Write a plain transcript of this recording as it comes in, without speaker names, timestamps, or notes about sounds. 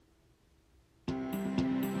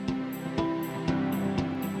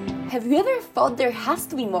Have you ever thought there has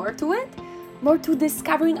to be more to it? More to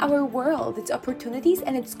discovering our world, its opportunities,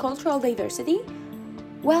 and its cultural diversity?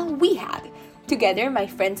 Well, we have. Together, my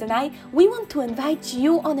friends and I, we want to invite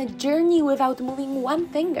you on a journey without moving one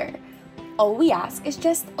finger. All we ask is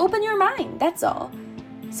just open your mind, that's all.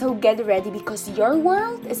 So get ready because your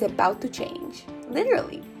world is about to change.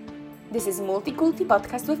 Literally. This is Multiculti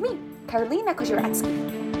Podcast with me, Karolina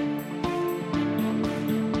Kozieracki.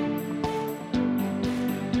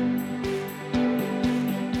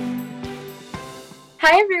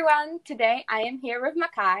 Hi everyone! Today I am here with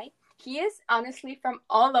Makai. He is honestly from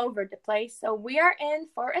all over the place, so we are in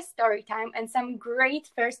for a story time and some great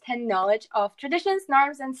first-hand knowledge of traditions,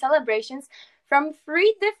 norms, and celebrations from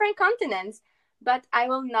 3 different continents. But I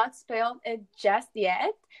will not spoil it just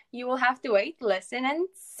yet. You will have to wait, listen, and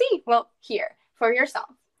see, hear for yourself.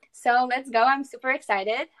 So let's go. I'm super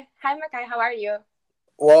excited. Hi Makai, how are you?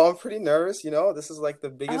 Well, I'm pretty nervous, This is like the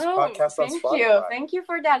biggest podcast on Spotify. Thank you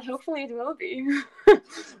for that. Hopefully it will be.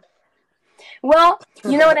 Well,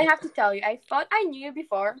 you know what I have to tell you. I thought I knew you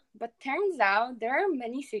before, but turns out there are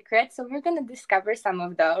many secrets, so we're going to discover some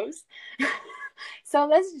of those. So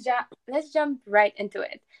let's jump right into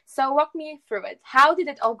it. So walk me through it. How did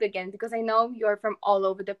it all begin? Because I know you're from all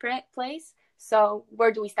over the place. So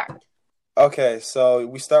where do we start? Okay, so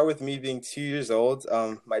we start with me being 2 years old.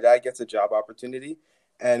 My dad gets a job opportunity,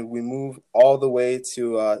 and we move all the way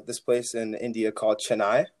to this place in India called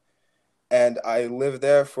Chennai. And I lived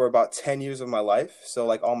there for about 10 years of my life. So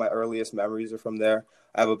like all my earliest memories are from there.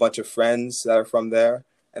 I have a bunch of friends that are from there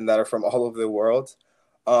and that are from all over the world.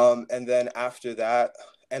 And then after that,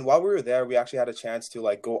 and while we were there, we actually had a chance to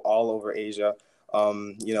like go all over Asia.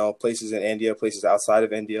 Places in India, places outside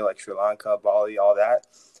of India, like Sri Lanka, Bali, all that.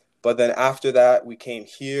 But then after that, we came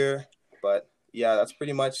here. But yeah, that's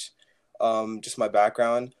pretty much just my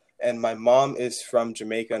background. And my mom is from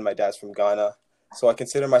Jamaica and my dad's from Ghana. So I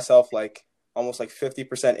consider myself like almost like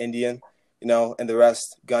 50% Indian, and the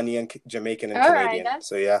rest Ghanaian, Jamaican, and all Canadian. Right, that's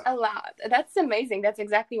so yeah, a lot. That's amazing. That's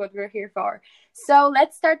exactly what we're here for. So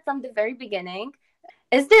let's start from the very beginning.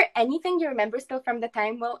 Is there anything you remember still from the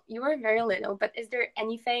time? Well, you were very little, but is there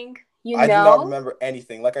anything I do not remember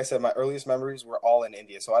anything. Like I said, my earliest memories were all in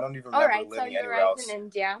India, so I don't even remember living anywhere else. In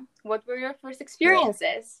India. What were your first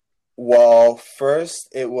experiences? Yeah. Well, first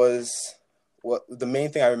it was the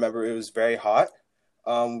main thing I remember. It was very hot.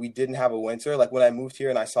 We didn't have a winter. Like when I moved here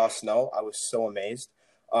and I saw snow, I was so amazed.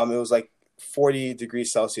 It was like 40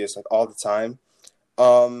 degrees Celsius like all the time.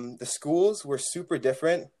 The schools were super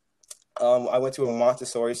different. I went to a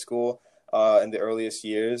Montessori school in the earliest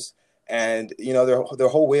years, and their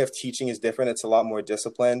whole way of teaching is different. It's a lot more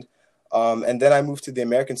disciplined. And then I moved to the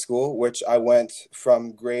American school, which I went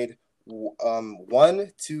from grade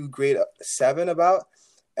 1 to grade 7 about.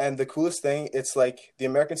 And the coolest thing, it's like the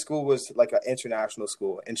American school was like an international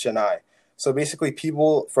school in Chennai. So basically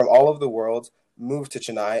people from all over the world moved to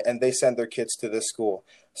Chennai and they send their kids to this school.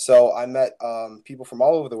 So I met people from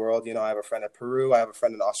all over the world. I have a friend in Peru. I have a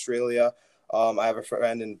friend in Australia. I have a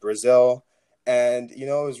friend in Brazil. And, it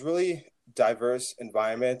was really diverse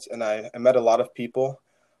environment. And I met a lot of people.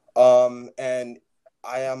 And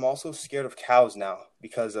I am also scared of cows now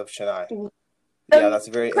because of Chennai. Yeah, that's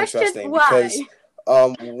very interesting. Why? Because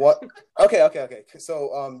what? Okay.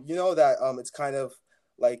 So, that it's kind of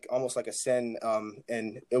like almost like a sin.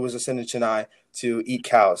 And it was a sin in Chennai to eat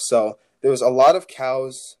cows. So there was a lot of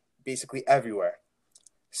cows basically everywhere.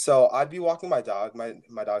 So I'd be walking my dog.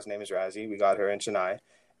 My dog's name is Razzie. We got her in Chennai,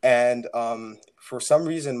 and for some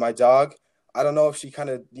reason, my dog. I don't know if she kind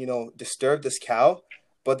of disturbed this cow,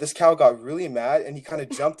 but this cow got really mad and he kind of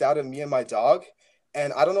jumped out at me and my dog.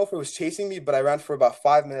 And I don't know if it was chasing me, but I ran for about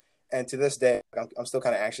 5 minutes. And to this day, I'm still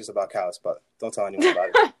kind of anxious about cows, but don't tell anyone about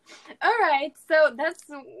it. All right. So that's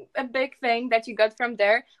a big thing that you got from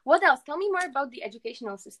there. What else? Tell me more about the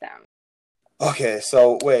educational system. Okay.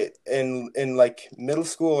 So wait, in like middle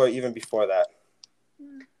school or even before that?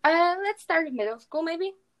 Let's start with middle school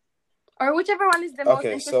maybe. Or whichever one is the most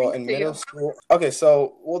interesting to you. Okay, so in middle school...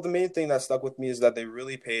 the main thing that stuck with me is that they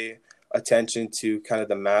really pay attention to kind of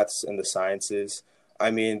the maths and the sciences.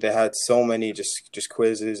 I mean, they had so many just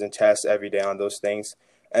quizzes and tests every day on those things.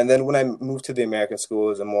 And then when I moved to the American school, it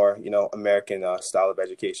was a more, American style of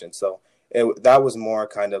education. So that was more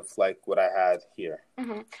kind of like what I had here.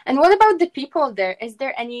 Mm-hmm. And what about the people there? Is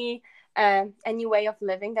there any way of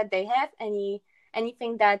living that they have?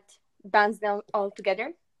 Anything that bands them all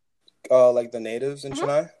together? Like the natives in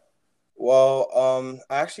Chennai? Well,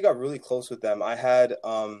 I actually got really close with them. I had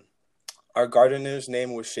our gardener's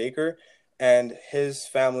name was Shaker, and his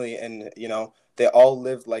family and they all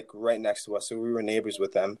lived like right next to us, so we were neighbors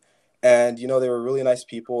with them. And they were really nice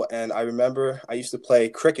people. And I remember I used to play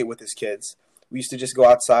cricket with his kids. We used to just go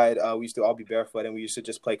outside. We used to all be barefoot, and we used to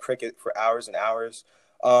just play cricket for hours and hours.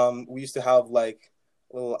 We used to have like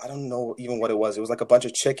little, I don't know even what it was. It was like a bunch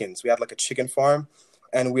of chickens. We had like a chicken farm,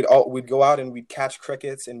 and we'd go out and we'd catch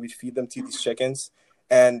crickets and we'd feed them to these chickens.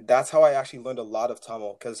 And that's how I actually learned a lot of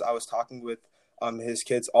Tamil, because I was talking with his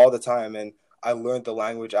kids all the time, and I learned the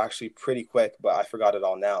language actually pretty quick, but I forgot it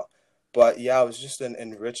all now. But yeah, it was just an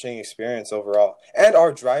enriching experience overall. And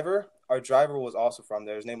our driver was also from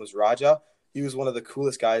there. His name was Raja. He was one of the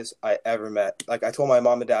coolest guys I ever met. Like I told my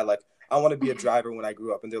mom and dad, like I want to be a driver when I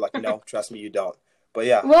grew up, and they're like, no, trust me, you don't. But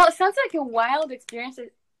yeah, Well, it sounds like a wild experience.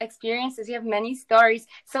 Experiences. You have many stories.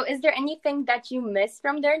 So, is there anything that you miss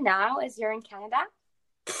from there now as you're in Canada?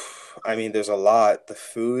 I mean, there's a lot. The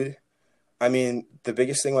food. I mean, the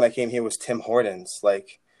biggest thing when I came here was Tim Hortons.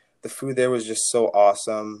 Like, the food there was just so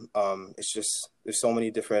awesome. It's just there's so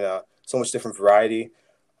much different variety.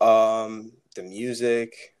 The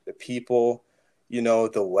music, the people,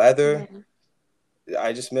 the weather. Yeah.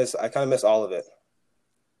 I kind of miss all of it.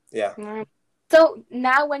 Yeah. Mm. So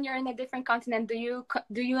now, when you're in a different continent, do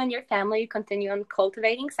you and your family continue on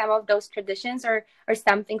cultivating some of those traditions or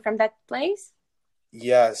something from that place?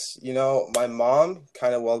 Yes. My mom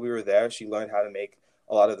kind of while we were there, she learned how to make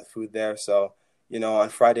a lot of the food there. So, on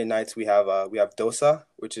Friday nights we have dosa,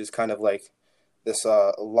 which is kind of like this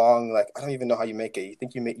long, like I don't even know how you make it. You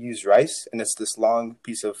think use rice, and it's this long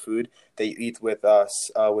piece of food that you eat with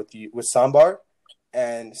with sambar.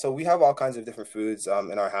 And so we have all kinds of different foods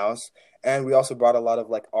in our house, and we also brought a lot of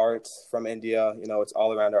like art from India. It's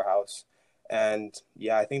all around our house, and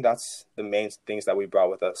yeah, I think that's the main things that we brought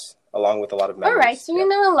with us, along with a lot of All right, memories. so Yeah. you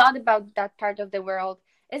know a lot about that part of the world.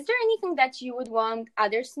 Is there anything that you would want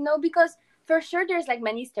others to know? Because for sure there's like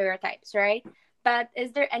many stereotypes, right? But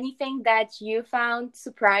is there anything that you found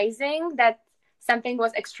surprising that something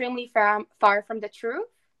was extremely far from the truth?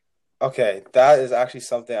 Okay, that is actually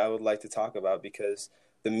something I would like to talk about because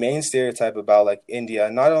the main stereotype about like India,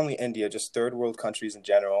 not only India, just third world countries in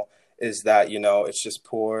general, is that, it's just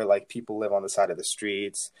poor, like people live on the side of the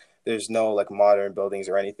streets. There's no like modern buildings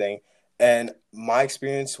or anything. And my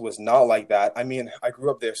experience was not like that. I mean, I grew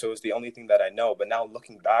up there, so it's the only thing that I know. But now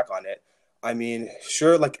looking back on it, I mean,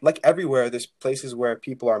 sure, like everywhere, there's places where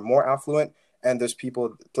people are more affluent and there's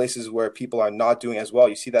places where people are not doing as well.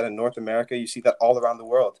 You see that in North America, you see that all around the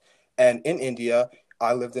world. And in India,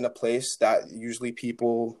 I lived in a place that usually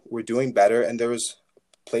people were doing better, and there was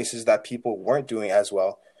places that people weren't doing as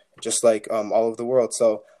well, just like all over the world.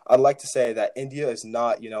 So I'd like to say that India is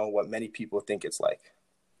not, what many people think it's like.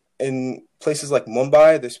 In places like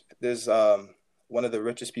Mumbai, there's one of the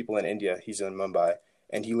richest people in India. He's in Mumbai,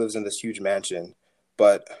 and he lives in this huge mansion.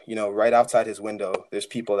 But right outside his window, there's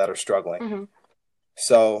people that are struggling. Hmm.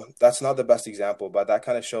 So that's not the best example, but that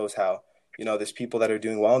kind of shows how, there's people that are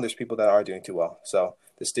doing well and there's people that aren't doing too well. So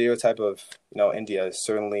the stereotype of, India is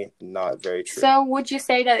certainly not very true. So would you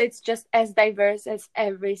say that it's just as diverse as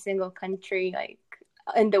every single country like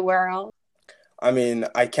in the world? I mean,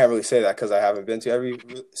 I can't really say that because I haven't been to every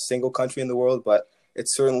single country in the world, but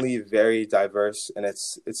it's certainly very diverse and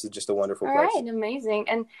it's just a wonderful All place. right, amazing.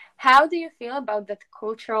 And how do you feel about that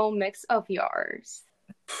cultural mix of yours?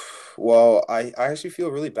 Well, I actually feel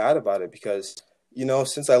really bad about it because,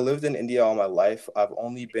 since I lived in India all my life, I've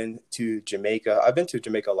only been to Jamaica. I've been to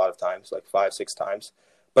Jamaica a lot of times, like 5, 6 times,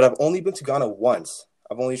 but I've only been to Ghana once.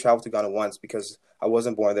 I've only traveled to Ghana once because I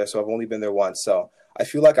wasn't born there, so I've only been there once. So I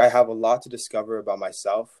feel like I have a lot to discover about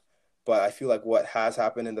myself, but I feel like what has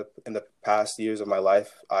happened in the past years of my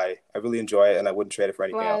life, I really enjoy it and I wouldn't trade it for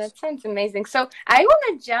anything Wow, else. that sounds amazing. So I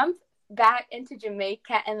want to jump back into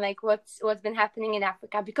Jamaica and like what's been happening in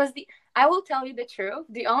Africa because the I will tell you the truth.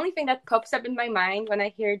 The only thing that pops up in my mind when I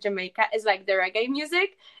hear Jamaica is like the reggae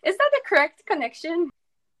music. Is that the correct connection?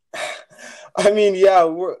 I mean, yeah,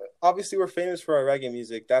 we're famous for our reggae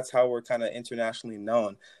music. That's how we're kind of internationally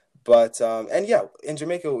known. But and yeah, in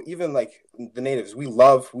Jamaica, even like the natives, we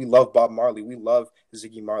love Bob Marley, we love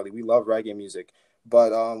Ziggy Marley, we love reggae music.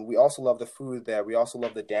 But we also love the food there. We also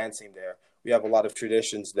love the dancing there. We have a lot of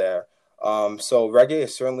traditions there. So reggae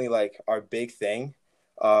is certainly like our big thing.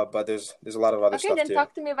 But there's a lot of other Okay, stuff then too.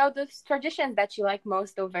 talk to me about those traditions that you like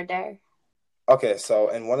most over there. Okay, so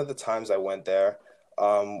and one of the times I went there,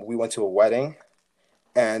 we went to a wedding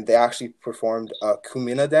and they actually performed a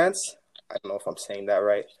Kumina dance. I don't know if I'm saying that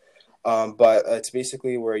right, but it's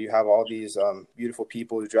basically where you have all these beautiful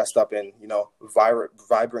people dressed up in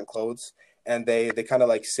vibrant clothes, and they kind of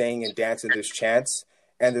like sing and dance and there's chants,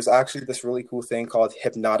 and there's actually this really cool thing called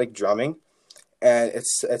hypnotic drumming, and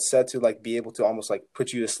it's said to like be able to almost like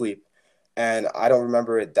put you to sleep. and I don't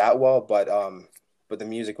remember it that well, but the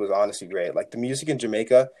music was honestly great. Like the music in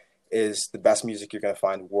Jamaica is the best music you're gonna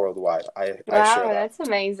find worldwide. I Wow, assure that. that's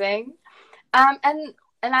amazing. And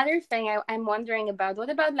another thing I'm wondering about, what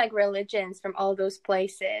about like religions from all those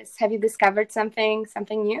places? Have you discovered something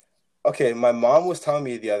new? Okay, my mom was telling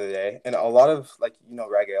me the other day, and a lot of like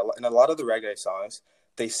reggae, and a lot of the reggae songs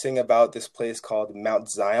they sing about this place called Mount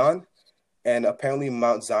Zion, and apparently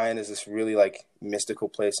Mount Zion is this really like mystical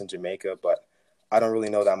place in Jamaica, but I don't really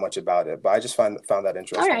know that much about it. But I just found that All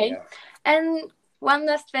interesting. right. Yeah. And one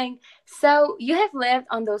last thing. So you have lived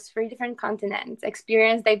on those three different continents,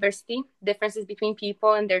 experienced diversity, differences between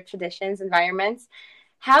people and their traditions, environments.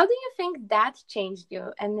 How do you think that changed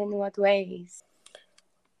you, and in what ways?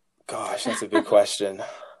 Gosh, that's a big question.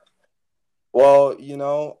 Well,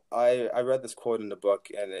 I read this quote in the book,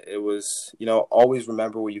 and it was, always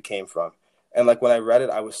remember where you came from. And like when I read it,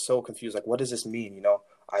 I was so confused. Like, what does this mean?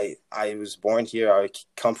 I was born here. I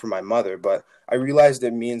come from my mother, but I realized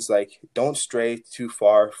it means like don't stray too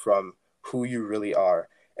far from who you really are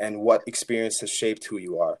and what experience has shaped who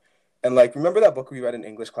you are. And like, remember that book we read in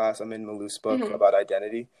English class? I'm in Malouf's book Hmm. about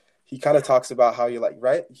identity. He kind of talks about how you like,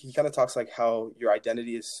 right? He kind of talks like how your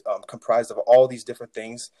identity is comprised of all these different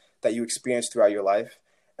things that you experience throughout your life.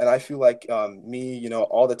 And I feel like me,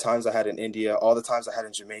 all the times I had in India, all the times I had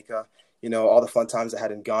in Jamaica, all the fun times I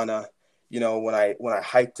had in Ghana, when I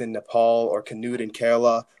hiked in Nepal or canoed in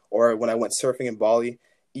Kerala or when I went surfing in Bali,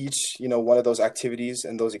 each, one of those activities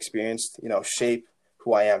and those experiences, shape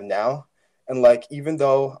who I am now. And like, even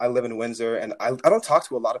though I live in Windsor and I don't talk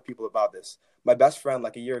to a lot of people about this, my best friend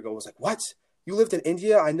like a year ago was like, "What? You lived in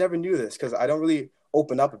India? I never knew this," because I don't really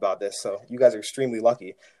open up about this. So you guys are extremely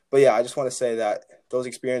lucky. But yeah, I just want to say that those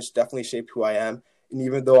experiences definitely shaped who I am. And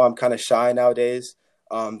even though I'm kind of shy nowadays,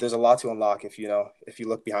 there's a lot to unlock if you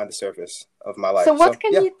look behind the surface of my So life. what So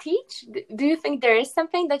can yeah, you teach? Do you think there is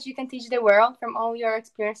something that you can teach the world from all your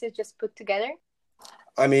experiences just put together?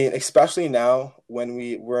 I mean, especially now when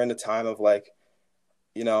we're in a time of like,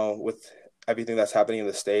 with everything that's happening in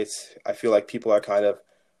the States, I feel like people are kind of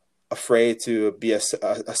afraid to be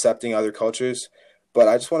accepting other cultures. But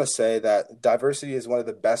I just want to say that diversity is one of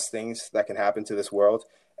the best things that can happen to this world,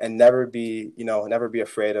 and never be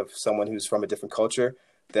afraid of someone who's from a different culture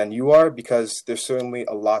than you are, because there's certainly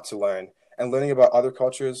a lot to learn. And learning about other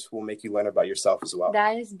cultures will make you learn about yourself as well.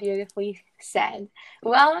 That is beautifully said.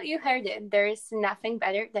 Well, you heard it. There is nothing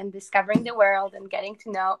better than discovering the world and getting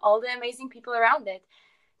to know all the amazing people around it.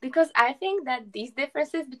 Because I think that these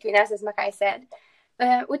differences between us, as Makai said,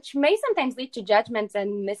 which may sometimes lead to judgments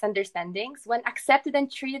and misunderstandings, when accepted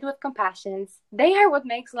and treated with compassion, they are what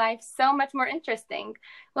makes life so much more interesting.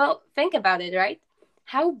 Well, think about it, right?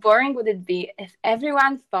 How boring would it be if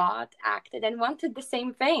everyone thought, acted, and wanted the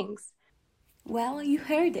same things? Well, you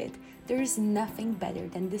heard it. There is nothing better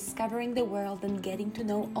than discovering the world and getting to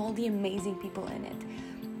know all the amazing people in it.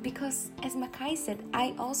 Because, as Makai said,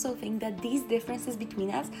 I also think that these differences between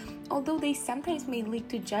us, although they sometimes may lead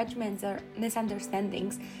to judgments or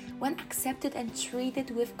misunderstandings, when accepted and treated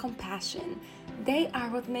with compassion, they are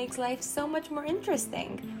what makes life so much more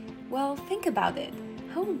interesting. Well, think about it.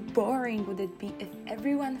 How boring would it be if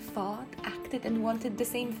everyone thought, acted, and wanted the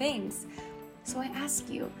same things? So I ask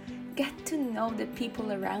you, get to know the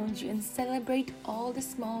people around you and celebrate all the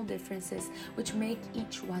small differences which make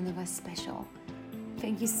each one of us special.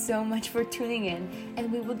 Thank you so much for tuning in,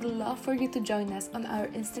 and we would love for you to join us on our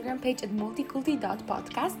Instagram page at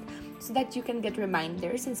multiculti.podcast so that you can get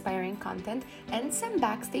reminders, inspiring content, and some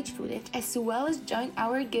backstage footage, as well as join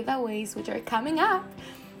our giveaways which are coming up.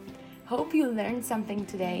 Hope you learned something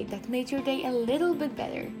today that made your day a little bit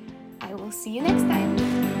better. I will see you next time.